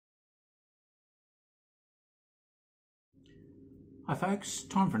Hi folks,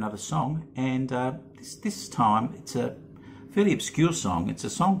 time for another song, and this time it's a fairly obscure song. It's a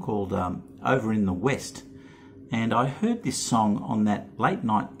song called Over in the West, and I heard this song on that late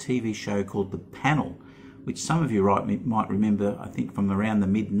night TV show called The Panel, which some of you might remember, I think from around the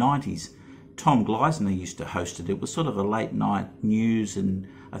mid-90s. Tom Gleisner used to host it. It was sort of a late night news and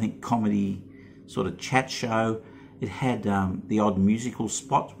I think comedy sort of chat show. It had the odd musical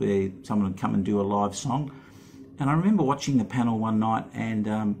spot where someone would come and do a live song. And I remember watching The Panel one night, and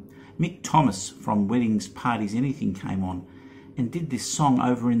Mick Thomas from Weddings, Parties, Anything came on and did this song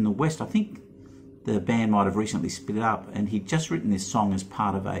Over in the West. I think the band might have recently split up, and he'd just written this song as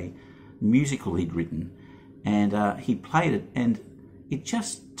part of a musical he'd written. And he played it, and it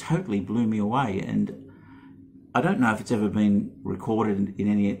just totally blew me away. And I don't know if it's ever been recorded in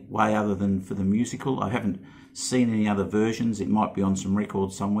any way other than for the musical. I haven't seen any other versions. It might be on some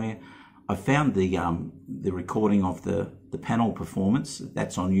record somewhere. I found the recording of the Panel performance.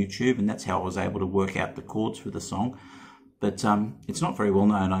 That's on YouTube, and that's how I was able to work out the chords for the song. But it's not very well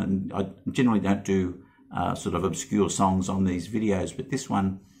known. I generally don't do sort of obscure songs on these videos, but this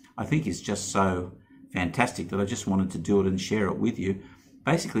one I think is just so fantastic that I just wanted to do it and share it with you.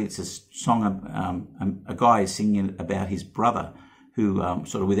 Basically, it's a song, a guy is singing about his brother who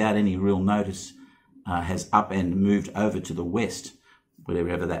sort of without any real notice has up and moved over to the West,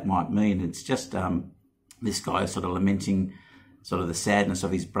 whatever that might mean. It's just this guy sort of lamenting sort of the sadness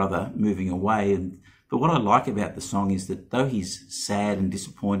of his brother moving away. But what I like about the song is that though he's sad and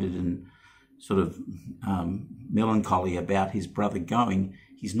disappointed and sort of melancholy about his brother going,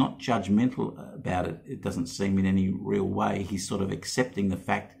 he's not judgmental about it. It doesn't seem in any real way. He's sort of accepting the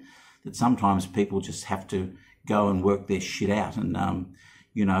fact that sometimes people just have to go and work their shit out, and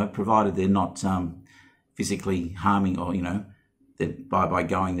you know, provided they're not physically harming, or you know, that by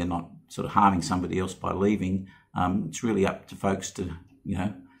going they're not sort of harming somebody else by leaving. It's really up to folks to, you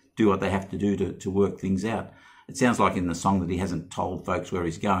know, do what they have to do to work things out. It sounds like in the song that he hasn't told folks where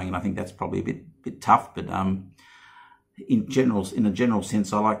he's going, and I think that's probably a bit tough. But in a general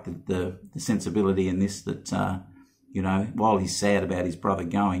sense, I like the sensibility in this, that you know, while he's sad about his brother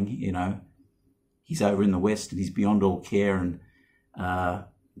going, you know, he's over in the West and he's beyond all care, and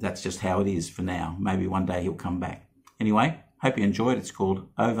that's just how it is for now. Maybe one day he'll come back. Anyway, hope you enjoyed. It's called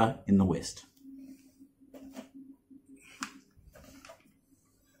Over in the West.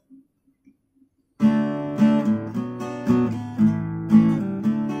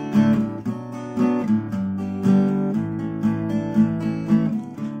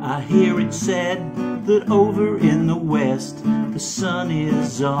 I hear it said that over in the West the sun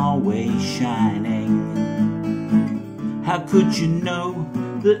is always shining. How could you know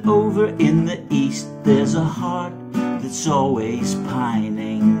that over in the East there's a heart that's always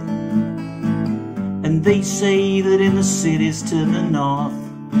pining? And they say that in the cities to the north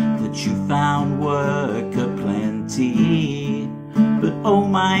that you found work aplenty. But oh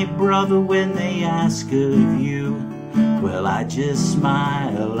my brother, when they ask of you, well, I just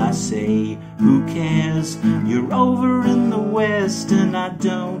smile, I say, who cares? You're over in the West and I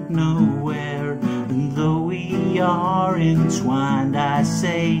don't know where. And though we are entwined, I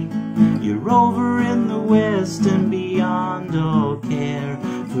say, you're over in the West and beyond all care,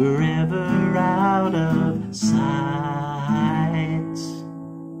 forever out of sight,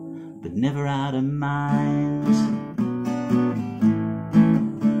 but never out of mind.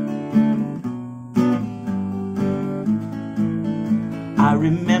 I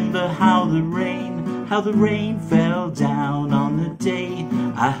remember how the rain fell down on the day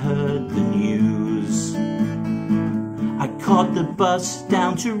I heard the news. I caught the bus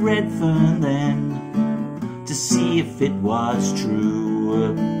down to Redfern then to see if it was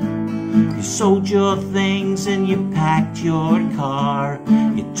true. You sold your things and you packed your car.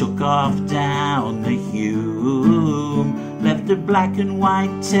 You took off down the Hume, left a black and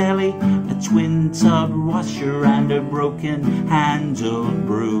white telly, a twin tub washer and a broken handled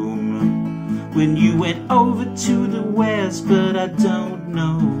broom. When you went over to the West, but I don't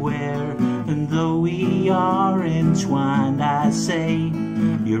know where. And though we are entwined, I say,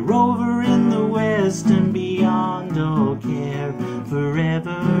 you're over in the West and beyond all care,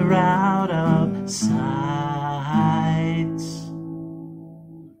 forever out of sight,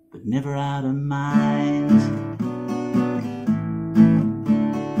 but never out of mind.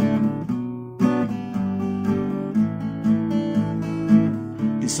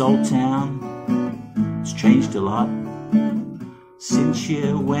 This old town has changed a lot since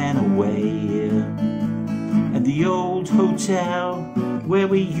you went away, and the old hotel where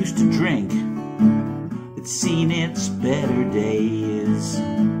we used to drink, it's seen its better days.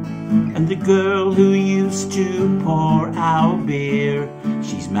 And the girl who used to pour our beer.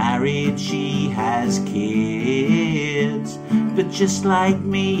 She's married, she has kids, but just like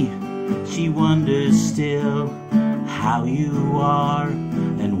me, she wonders still how you are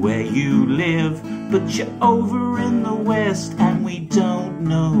and where you live. But you're over in the West and we don't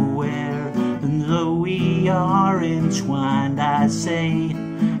know where. And though we are entwined, I say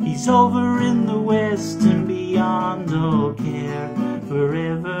he's over in the West and beyond all care,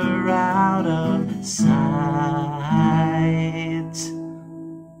 forever out of sight,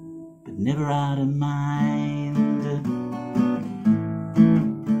 but never out of mind.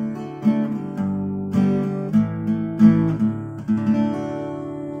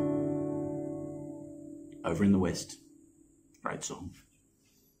 Over in the West. Great song.